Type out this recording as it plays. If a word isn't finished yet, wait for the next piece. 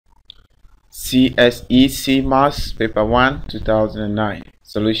CSEC Maths Paper 1 2009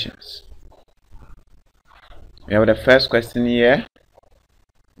 Solutions. We have the first question here.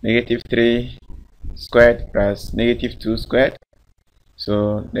 -3 squared plus -2 squared.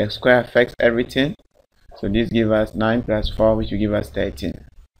 So the square affects everything. So this gives us 9 plus 4, which will give us 13.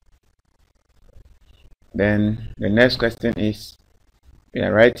 Then the next question is, we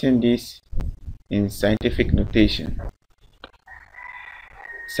are writing this in scientific notation.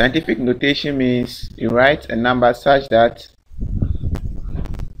 Scientific notation means you write a number such that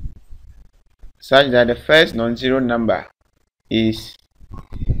the first non-zero number is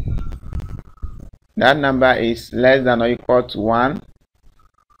less than or equal to 1,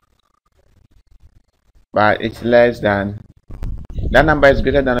 but it's less than, that number is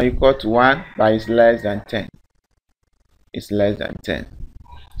greater than or equal to 1, but it's less than 10. It's less than 10.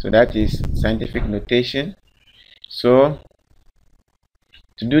 So that is scientific notation. So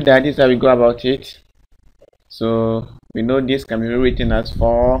to do that, this is how we go about it. So we know this can be rewritten as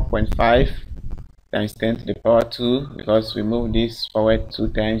 4.5 times 10 to the power 2, because we move this forward 2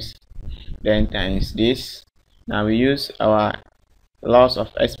 times, then times this. Now we use our laws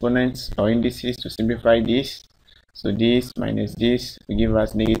of exponents or indices to simplify this. So this minus this will give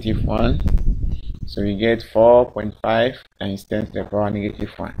us -1. So we get 4.5 times 10 to the power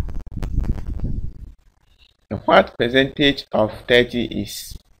 -1. Now what percentage of 30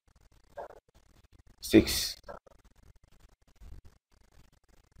 is 6?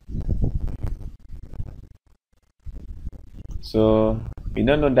 So we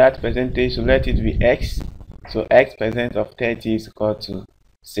don't know that percentage, so let it be x. So x percent of 30 is equal to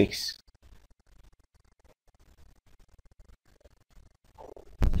 6.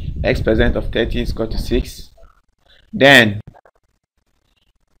 X percent of 30 is equal to 6. Then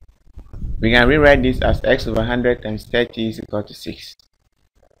we can rewrite this as x over 100 times 30 is equal to 6.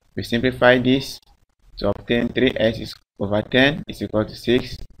 We simplify this to obtain 3x over 10 is equal to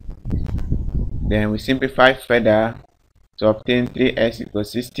 6. Then we simplify further to obtain 3x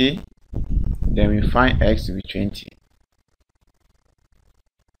equals 60. Then we find x to be 20.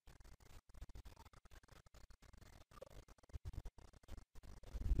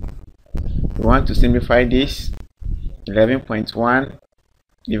 We want to simplify this. 11.1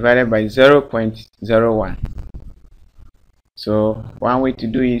 divided by 0.01. So one way to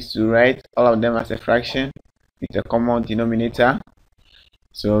do is to write all of them as a fraction with a common denominator.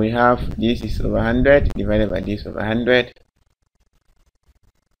 So we have this is over 100 divided by this over 100.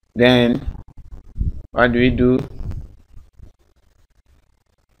 Then what do?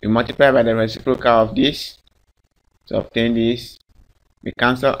 We multiply by the reciprocal of this to obtain this. We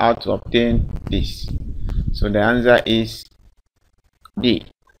cancel out to obtain this. So the answer is D.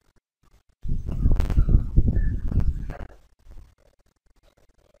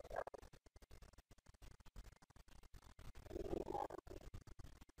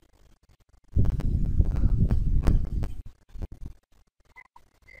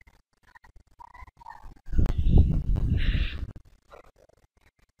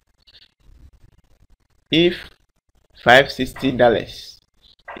 If $560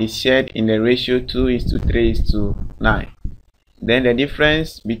 is shared in the ratio 2:3:9, then the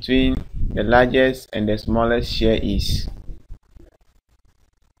difference between the largest and the smallest share is.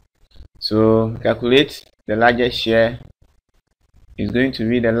 So calculate the largest share is going to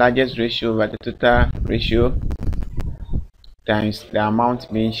be the largest ratio over the total ratio times the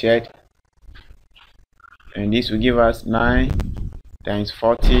amount being shared, and this will give us 9 times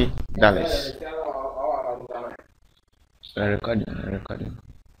 $40. So recording.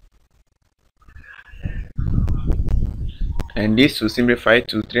 And this will simplify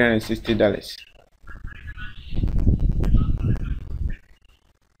to $360.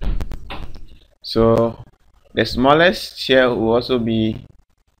 So the smallest share will also be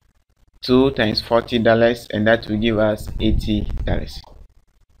 2 times $40, and that will give us $80.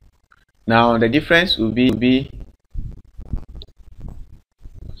 Now the difference will be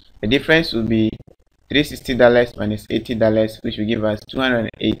 $360 minus $80, which will give us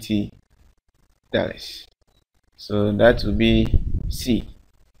 $280. So that will be C.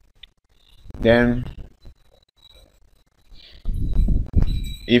 Then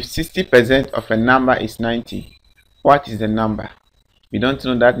if 60% of a number is 90, what is the number? We don't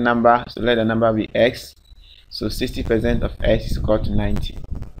know that number, so let the number be x. So 60% of x is equal to 90.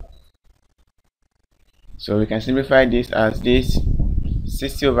 So we can simplify this as this.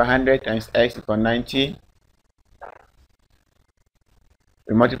 60 over 100 times x equals 90.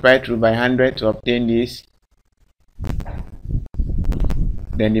 We multiply through by 100 to obtain this.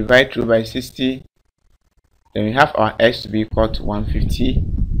 Then divide through by 60. Then we have our x to be equal to 150.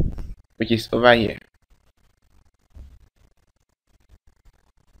 which is over here.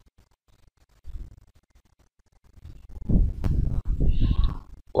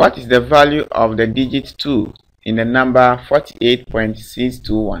 What is the value of the digit 2 in the number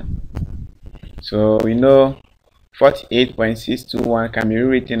 48.621? So we know 48.621 can be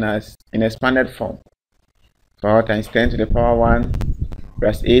rewritten as in expanded form. 4 times 10 to the power 1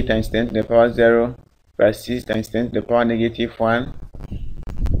 plus 8 times 10 to the power 0 plus 6 times 10 to the power negative 1,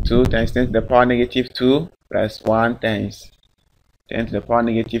 2 times 10 to the power negative 2 plus 1 times 10 to the power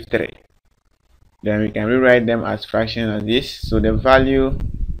negative 3. Then we can rewrite them as fraction as this. So the value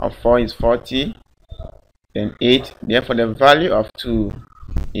of 4 is 40, then 8. Therefore, the value of 2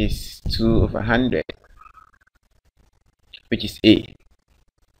 is 2 over 100, which is A.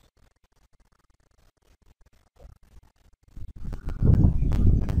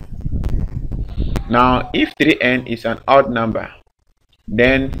 Now, if 3n is an odd number,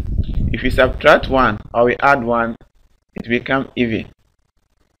 then if we subtract 1 or we add 1, it becomes even.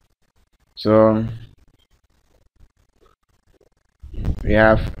 So we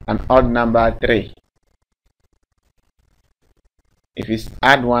have an odd number 3. If we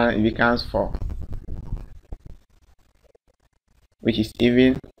add 1, it becomes 4, which is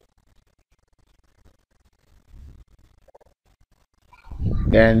even.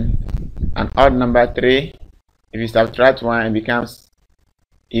 Then an odd number 3, if you subtract 1, it becomes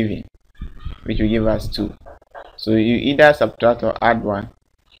even, which will give us 2. So you either subtract or add 1,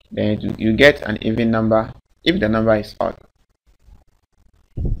 then you get an even number if the number is odd.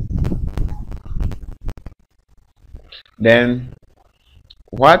 Then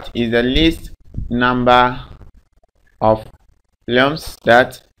what is the least number of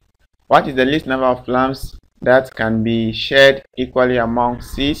plums that can be shared equally among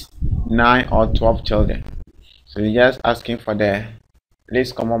 6, 9 or 12 children? So you're just asking for the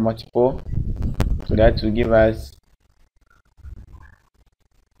least common multiple, so that will give us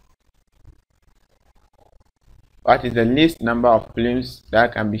what is the least number of plums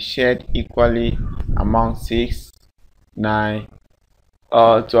that can be shared equally among 6, 9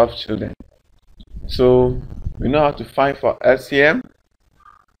 or 12 children. So we know how to find for LCM.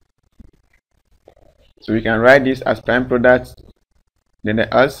 So we can write this as prime product. Then the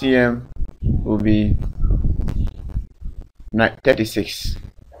LCM will be 36.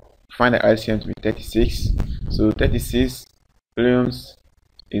 Find the LCM to be 36. So 36 plums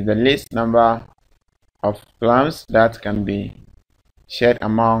is the least number of plums that can be shared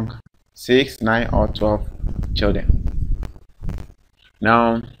among 6, 9 or 12 children.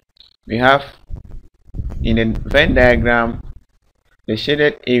 Now we have in the Venn diagram, the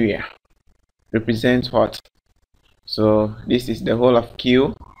shaded area represents what? So this is the whole of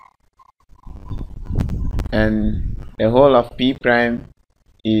Q, and the whole of P prime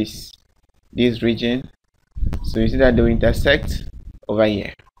is this region. So you see that they will intersect over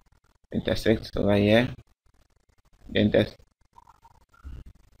here. Intersect over here.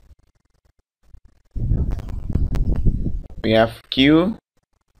 We have Q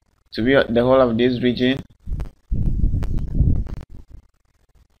to be the whole of this region.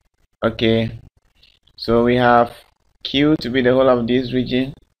 Okay, so we have Q to be the whole of this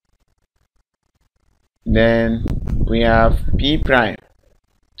region. Then we have P prime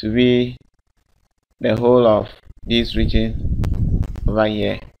to be the whole of this region over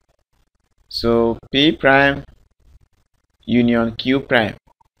here. So P prime union Q prime,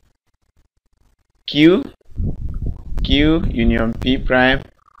 Q union P prime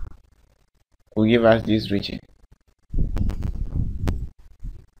will give us this region.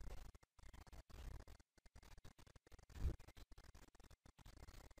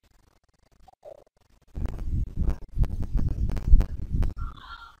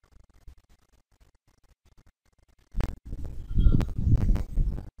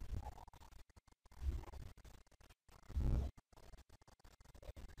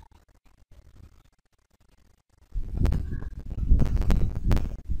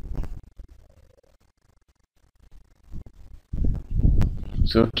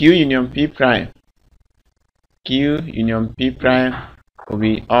 So Q union P prime will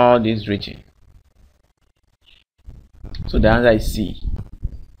be all this region. So the answer is C.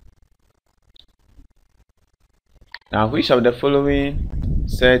 Now, which of the following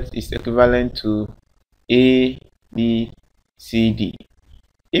sets is equivalent to A, B, C, D?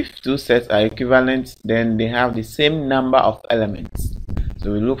 If two sets are equivalent, then they have the same number of elements.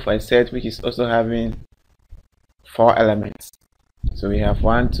 So we look for a set which is also having 4 elements. So we have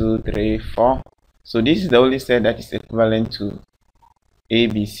 1, 2, 3, 4. So this is the only set that is equivalent to A,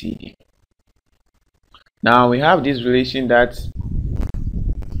 B, C, D. Now we have this relation that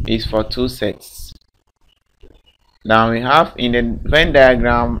is for 2 sets. Now we have in the Venn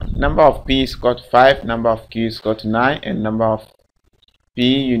diagram, number of P is equal to 5, number of Q is equal to 9, and number of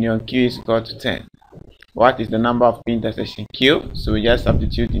P union Q is equal to 10. What is the number of P intersection Q? So we just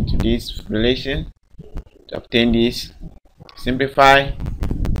substitute into this relation to obtain this. Simplify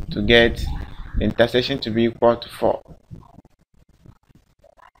to get the intersection to be equal to 4.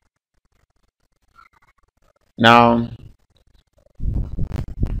 Now,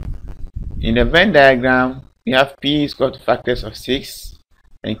 in the Venn diagram, we have P is equal to factors of 6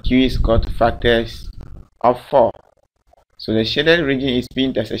 and Q is equal to factors of 4. So the shaded region is P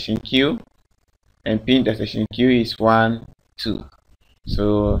intersection Q, and P intersection Q is 1, 2.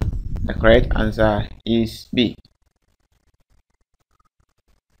 So the correct answer is B.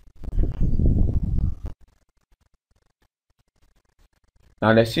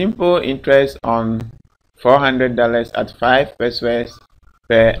 Now the simple interest on $400 at 5 pesos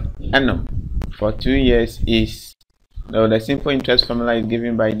per annum for 2 years is, now the simple interest formula is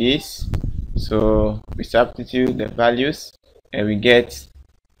given by this. So we substitute the values and we get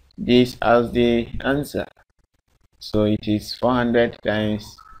this as the answer. So it is 400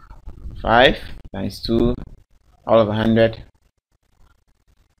 times 5 times 2 all of 100.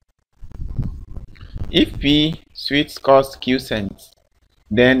 If P sweets cost Q cents,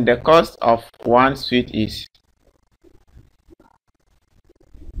 then the cost of 1 sweet is,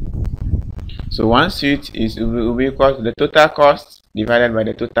 so 1 sweet will be equal to the total cost divided by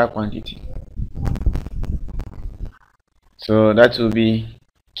the total quantity. So that will be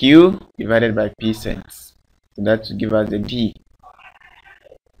Q divided by P cents. So that will give us the D.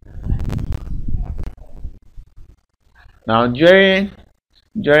 Now during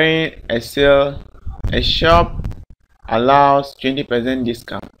a sale, a shop allows 20%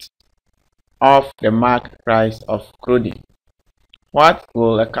 discount off the marked price of clothing. What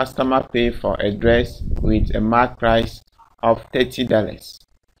will a customer pay for a dress with a marked price of $30?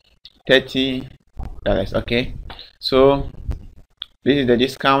 $30, okay. So this is the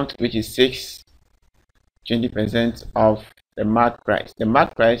discount, which is 6, 20% of the marked price. The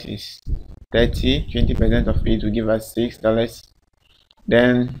marked price is 30, 20% of it will give us $6.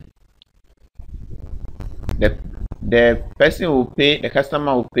 Then the person will pay, the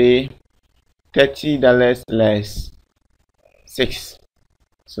customer will pay $30 less 6.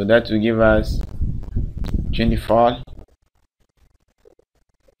 So that will give us 24.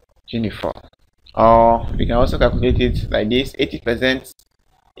 Or we can also calculate it like this: 80%,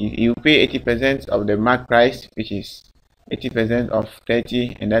 you pay 80% of the marked price, which is 80% of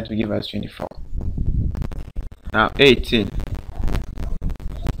 30, and that will give us 24. Now 18.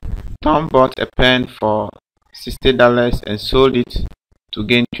 Tom bought a pen for $60 and sold it to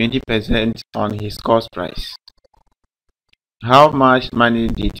gain 20% on his cost price. How much money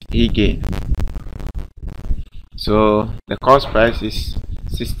did he gain? So the cost price is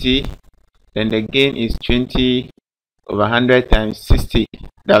 60, then the gain is 20 over 100 times $60,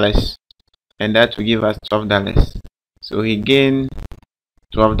 and that will give us $12. So he gained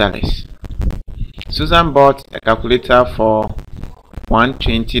 $12. Susan bought a calculator for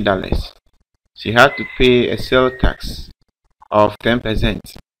 $120. She had to pay a sales tax of 10%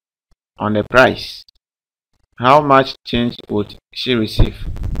 on the price. How much change would she receive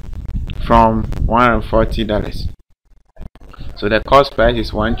from $140? So the cost price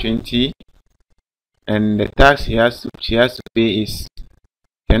is $120, and the tax she has to pay is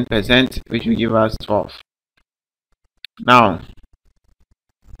 10%, which will give us 12. Now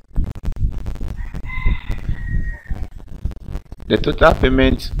the total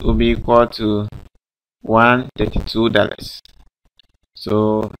payment will be equal to $132.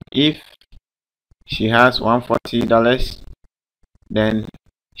 So if she has $140, then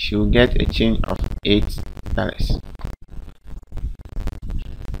she will get a change of $8.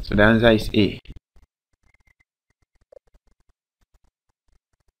 So the answer is A.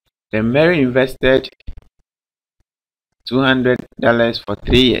 Then Mary invested $200 for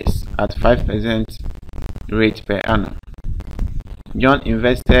 3 years at 5% rate per annum. John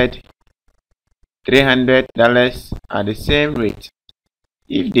invested $300 at the same rate.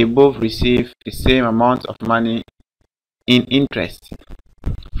 If they both receive the same amount of money in interest,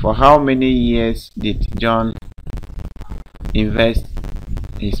 for how many years did John invest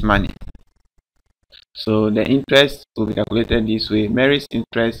his money? So the interest will be calculated this way. Mary's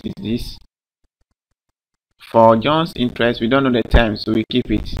interest is this. For John's interest, we don't know the time, so we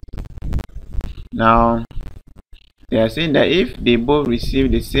keep it. Now they are saying that if they both receive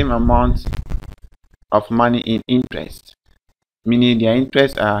the same amount of money in interest, meaning their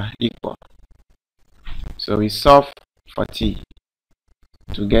interests are equal. So we solve for T.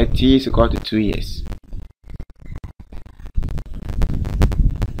 to get t is equal to 2 years.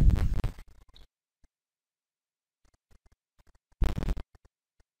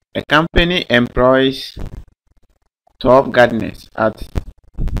 A company employs 12 gardeners at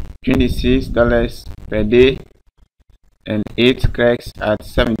 $26 per day and 8 clerks at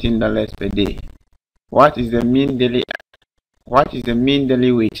 $17 per day. What is the mean daily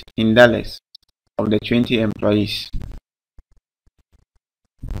wage in dollars of the 20 employees?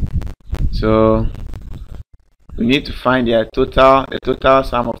 So we need to find the total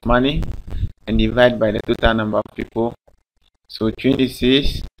sum of money and divide by the total number of people. So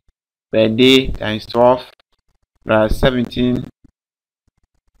 26 per day times 12 plus 17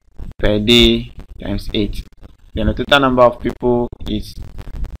 per day times 8. Then the total number of people is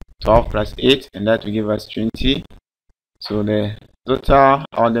 12 plus 8, and that will give us 20. So the total,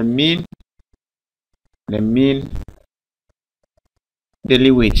 or the mean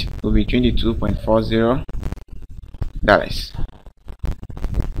daily wage will be $22.40.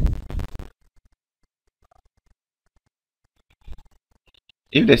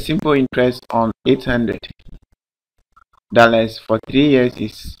 If the simple interest on $800 for 3 years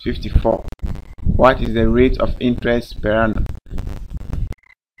is 54, what is the rate of interest per annum?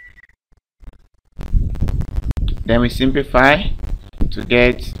 Then we simplify to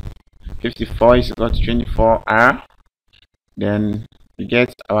get 54 is equal to 24R. Then we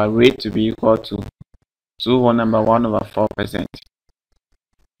get our rate to be equal to 1/4%.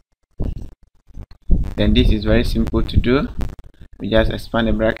 Then this is very simple to do. We just expand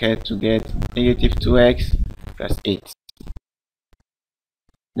the bracket to get negative 2x plus 8.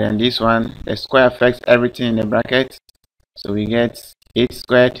 Then this one, the square affects everything in the bracket. So we get 8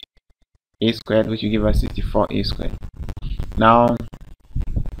 squared, which will give us 64a squared. Now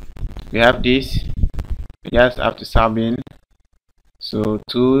we have this, we just have to sub in. So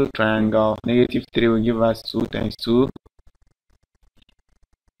 2 triangle negative 3 will give us 2 times 2.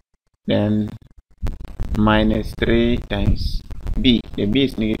 Then minus 3 times b. The b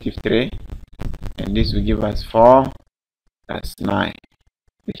is negative 3. And this will give us 4 plus 9,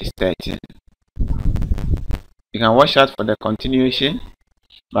 which is 13. You can watch out for the continuation,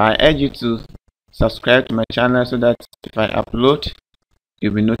 but I urge you to subscribe to my channel so that if I upload,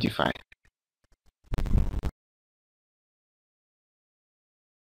 you'll be notified.